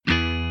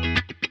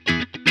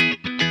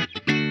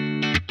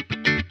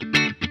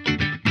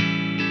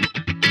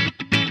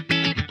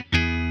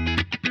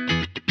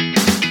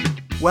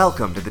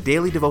Welcome to the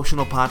daily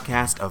devotional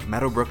podcast of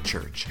Meadowbrook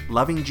Church,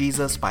 loving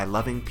Jesus by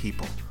loving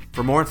people.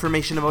 For more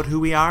information about who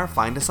we are,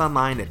 find us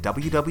online at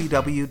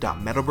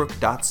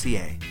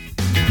www.meadowbrook.ca.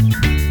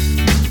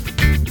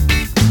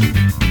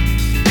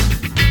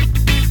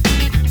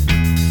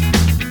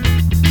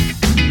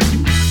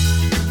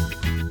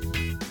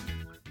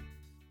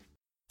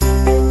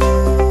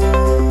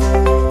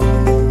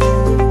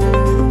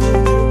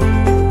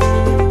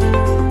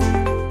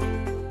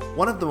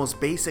 One of the most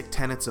basic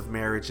tenets of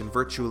marriage in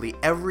virtually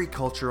every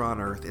culture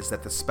on earth is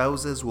that the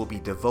spouses will be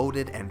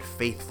devoted and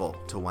faithful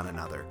to one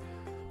another.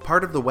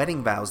 Part of the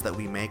wedding vows that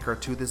we make are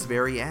to this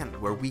very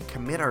end, where we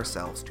commit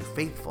ourselves to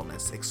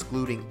faithfulness,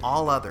 excluding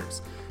all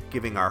others,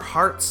 giving our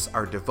hearts,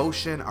 our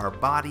devotion, our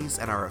bodies,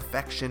 and our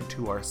affection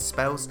to our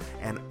spouse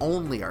and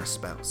only our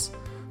spouse.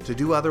 To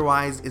do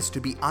otherwise is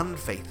to be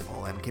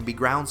unfaithful and can be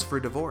grounds for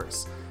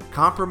divorce.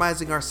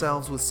 Compromising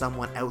ourselves with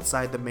someone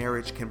outside the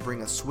marriage can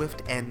bring a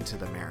swift end to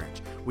the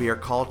marriage. We are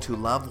called to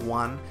love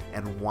one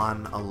and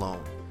one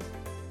alone.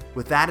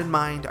 With that in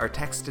mind, our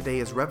text today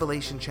is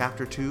Revelation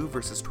chapter 2,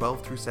 verses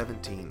 12 through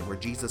 17, where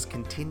Jesus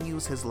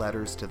continues his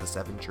letters to the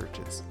seven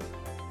churches.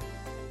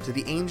 To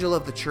the angel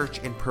of the church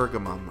in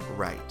Pergamum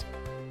write,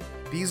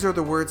 "These are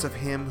the words of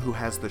him who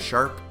has the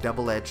sharp,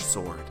 double-edged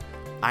sword.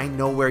 I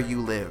know where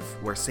you live,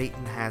 where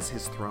Satan has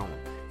his throne,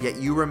 yet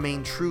you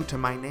remain true to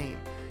my name.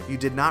 You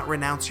did not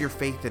renounce your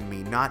faith in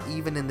me, not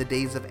even in the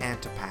days of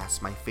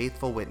Antipas, my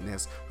faithful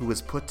witness, who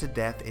was put to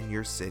death in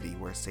your city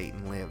where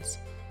Satan lives.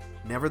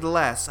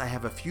 Nevertheless, I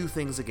have a few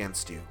things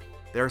against you.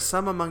 There are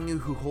some among you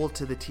who hold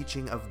to the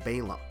teaching of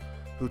Balaam,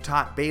 who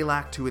taught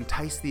Balak to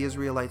entice the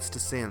Israelites to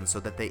sin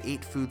so that they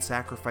ate food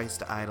sacrificed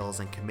to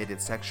idols and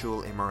committed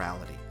sexual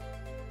immorality.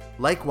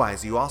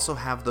 Likewise, you also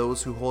have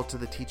those who hold to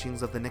the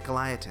teachings of the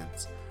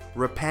Nicolaitans.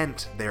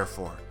 Repent,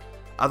 therefore.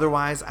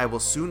 Otherwise, I will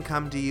soon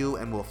come to you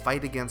and will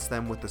fight against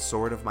them with the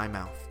sword of my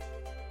mouth.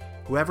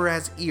 Whoever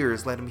has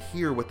ears, let him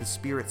hear what the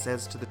Spirit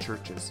says to the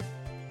churches.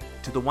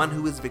 To the one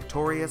who is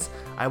victorious,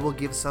 I will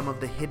give some of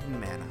the hidden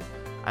manna.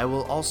 I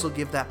will also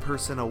give that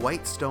person a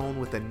white stone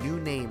with a new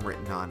name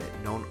written on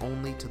it, known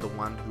only to the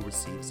one who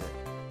receives it."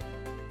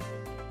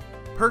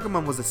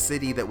 Pergamum was a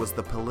city that was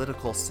the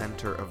political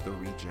center of the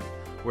region,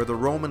 where the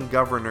Roman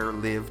governor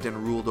lived and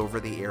ruled over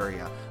the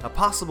area, a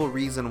possible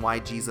reason why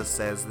Jesus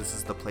says this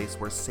is the place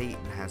where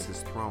Satan has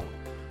his throne.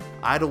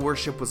 Idol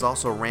worship was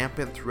also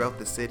rampant throughout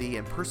the city,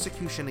 and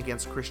persecution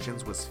against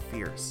Christians was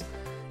fierce.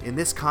 In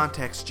this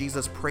context,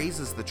 Jesus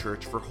praises the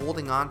church for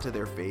holding on to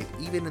their faith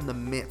even in the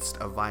midst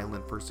of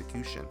violent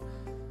persecution.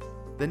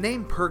 The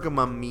name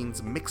Pergamum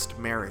means mixed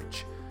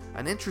marriage,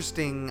 an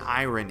interesting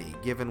irony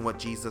given what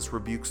Jesus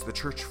rebukes the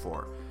church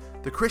for.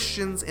 The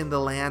Christians in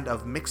the land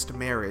of mixed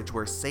marriage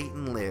where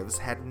Satan lives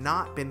had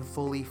not been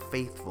fully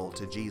faithful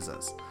to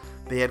Jesus.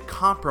 They had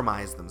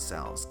compromised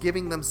themselves,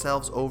 giving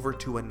themselves over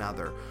to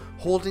another,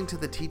 holding to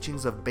the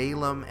teachings of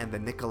Balaam and the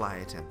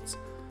Nicolaitans.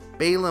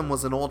 Balaam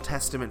was an Old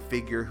Testament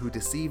figure who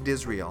deceived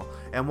Israel,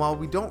 and while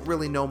we don't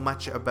really know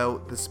much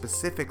about the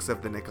specifics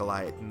of the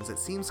Nicolaitans, it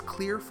seems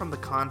clear from the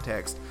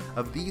context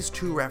of these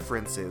two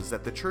references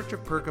that the Church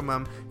of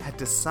Pergamum had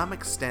to some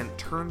extent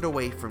turned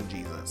away from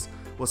Jesus,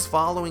 was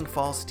following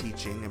false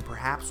teaching, and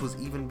perhaps was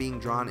even being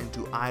drawn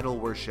into idol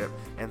worship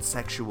and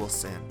sexual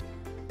sin.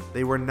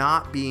 They were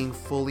not being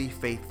fully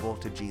faithful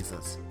to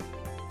Jesus.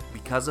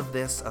 Because of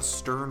this, a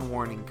stern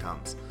warning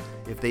comes.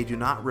 If they do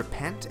not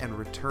repent and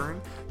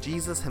return,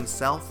 Jesus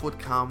himself would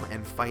come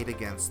and fight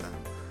against them.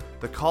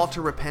 The call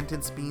to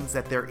repentance means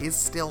that there is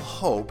still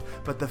hope,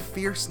 but the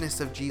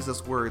fierceness of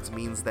Jesus' words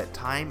means that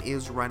time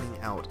is running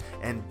out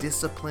and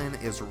discipline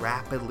is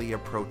rapidly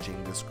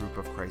approaching this group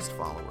of Christ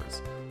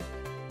followers.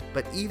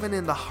 But even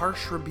in the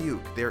harsh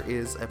rebuke, there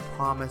is a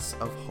promise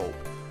of hope.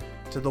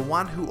 To the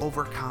one who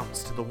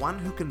overcomes, to the one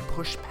who can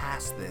push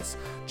past this,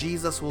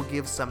 Jesus will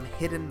give some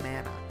hidden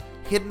manna,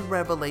 hidden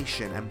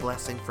revelation and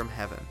blessing from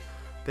heaven.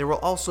 There will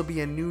also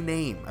be a new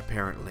name,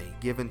 apparently,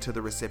 given to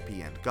the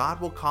recipient. God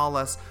will call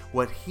us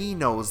what he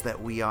knows that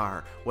we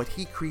are, what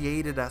he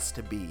created us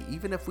to be,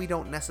 even if we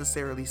don't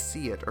necessarily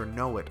see it or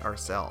know it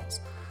ourselves.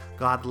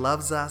 God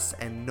loves us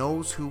and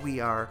knows who we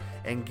are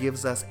and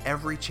gives us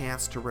every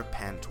chance to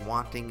repent,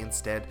 wanting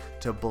instead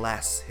to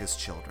bless his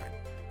children.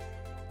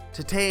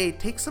 Today,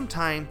 take some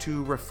time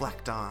to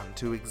reflect on,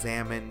 to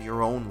examine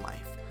your own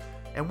life.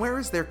 And where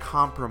is there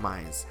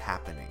compromise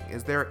happening?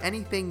 Is there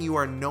anything you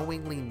are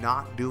knowingly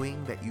not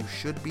doing that you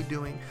should be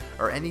doing,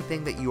 or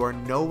anything that you are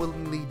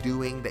knowingly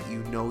doing that you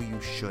know you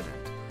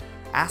shouldn't?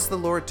 Ask the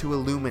Lord to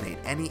illuminate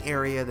any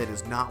area that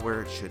is not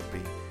where it should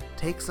be.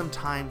 Take some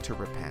time to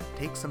repent,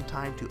 take some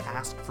time to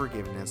ask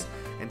forgiveness,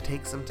 and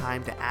take some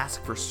time to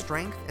ask for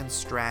strength and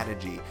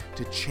strategy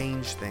to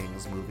change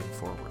things moving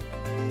forward.